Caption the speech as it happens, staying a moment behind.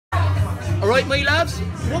Alright, my loves,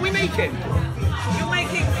 what are we making? You're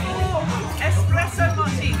making 4 espresso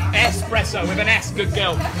martinis. Espresso with an S, good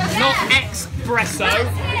girl. Not espresso.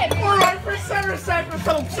 Alright, for Somerset, for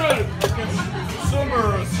talk soon.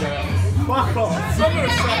 Somerset. Fuck off.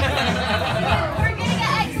 Somerset. We're gonna get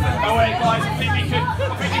extra. Oh wait, guys, I think we can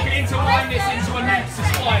intertwine this into a next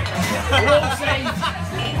fight. We're all saved.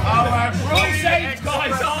 We're all saved,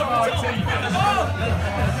 guys.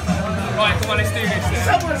 Right, come on, let's do this then.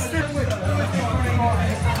 Someone's still with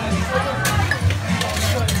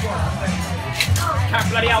Can't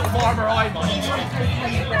bloody out farmer I, mate.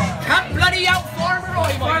 Can't bloody out farmer I,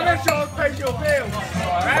 mate. Farmer Sean pays your bills.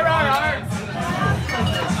 Right.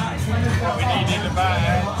 We need in about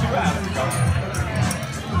 2 hours to go.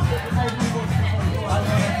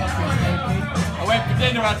 I went for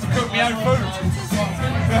dinner, I had to cook my own food.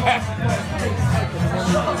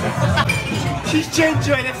 She's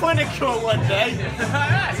ginger and if I had a cure one day.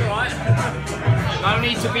 That's alright. No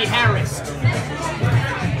need to be harassed.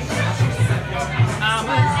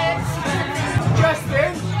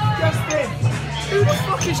 Justin. Who the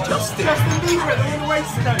fuck is Justin? Justin Bieber, the one in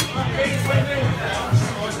waistcoat.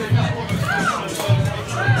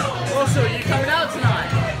 Also, are you coming out tonight?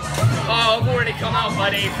 Oh, I've already come out,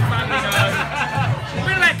 buddy. Family knows.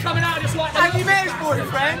 We're like coming out just like. Have you met his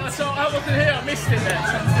boyfriend? I wasn't here. I missed it then.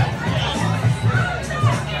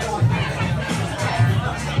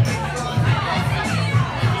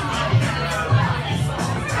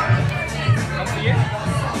 Up to you.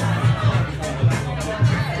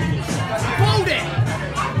 Hold it.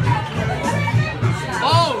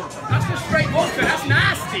 Oh, that's just straight vodka. That's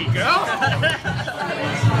nasty, girl.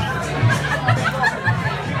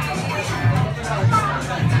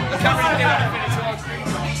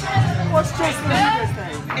 What's Justin Bieber's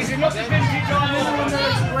name? Is it not the vintage The one in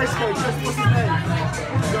the waistcoat, what's his name?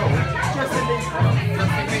 Justin Bieber.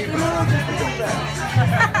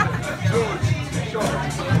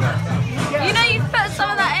 You know you put some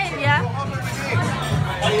of that in, yeah?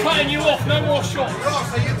 I'm cutting you off, no more shots.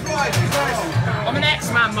 Ross, are you driving? I'm an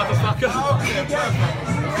X-Man, motherfucker.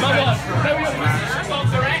 No one. No, your position,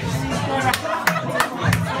 Dr. X.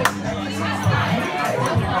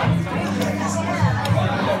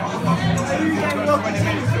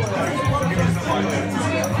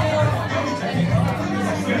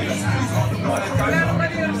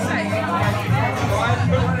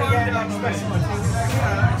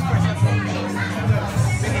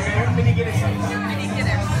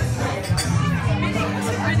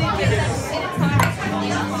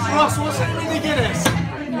 Ross, what's that mini Guinness?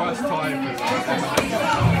 Worst time.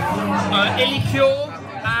 Illicure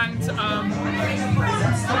and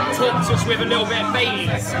topped us with a little bit of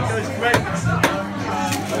Baileys. Goes great.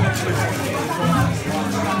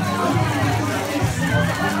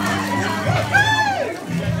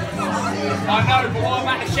 I know, but what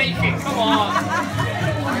about the shaking? Come on.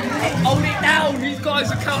 Hold it down, these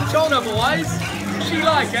guys are couch on otherwise. She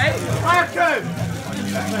like, eh? Marco!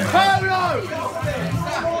 Polo!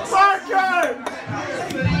 Marco!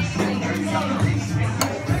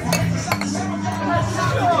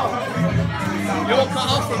 You're cut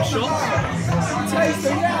off from shots. Taste the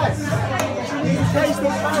yes! Taste the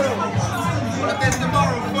barrel! But there's the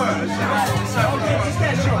moral first. Just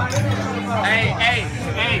get a shot. Hey,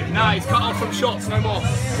 no, he's cut off from shots, no more.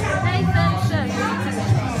 Nathan, show.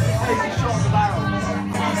 Take a shot of the barrel.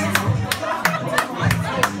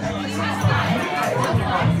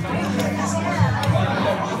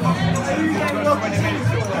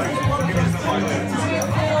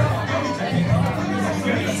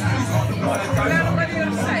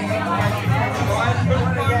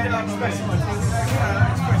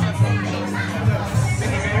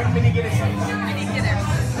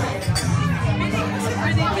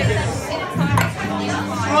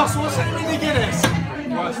 Ross, what's that mini Guinness?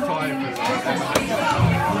 Worst time.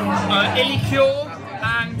 Illicure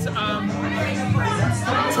and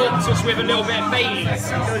topped us with a little bit of Baileys.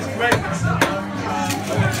 Goes great.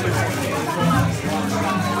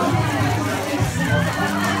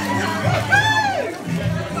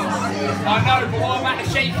 I know, but what about the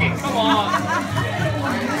shaking? Come on.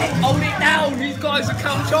 Hold it down, these guys are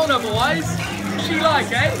couch on otherwise. She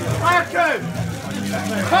like, eh? Marco!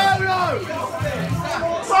 Polo!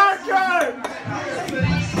 Marco!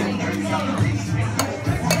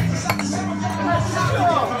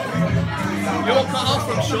 You're cut off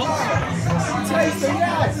from shots. Taste the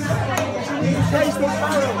yes! Taste the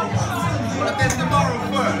barrel! But there's the moral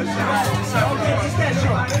first. Just get a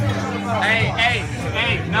shot. Hey,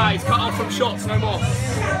 no, he's cut off from shots, no more.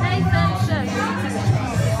 Nathan, show.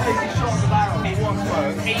 Take a shot of the barrel. Are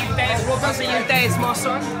you Des? What does he you Des, my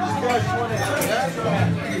son? Yes, one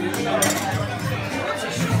is.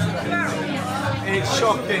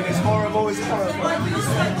 shocking, it's horrible, it's terrible.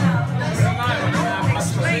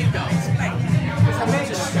 Explain. It's a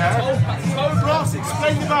mixture. Ross,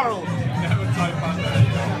 explain the barrel.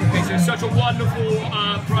 This is such a wonderful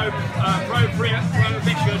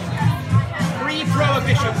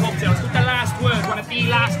pre-prohibition cocktail. It's called the last word, one of the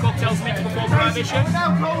last cocktails mixed before prohibition.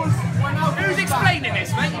 Who's explaining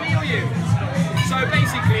this, mate? Me or you? So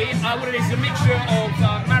basically, what it is a mixture of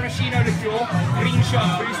maraschino liqueur, green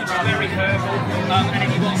chartreuse, which is very herbal, and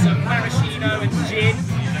then you've got some maraschino and gin.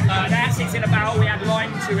 That sits in a barrel. We add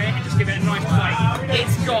lime to it and just give it a nice play.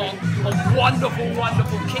 It's got a wonderful,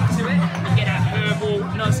 wonderful kick to it. You get that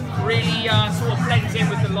herbalness, really sort of blends in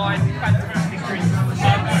with the lime. Fantastic drink.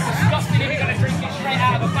 Disgusting if you're going to drink it straight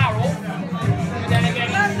out of a barrel. But then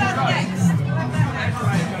again, Next.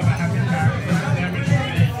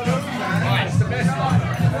 right, it's the best one.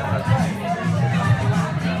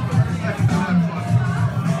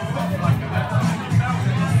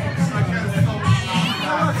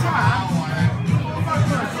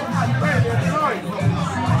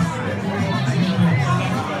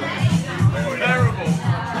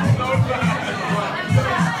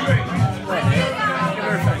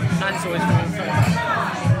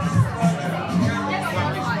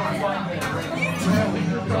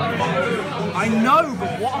 I know,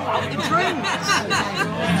 but what about the drinks?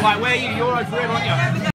 Right, where are you? You're over here, aren't you?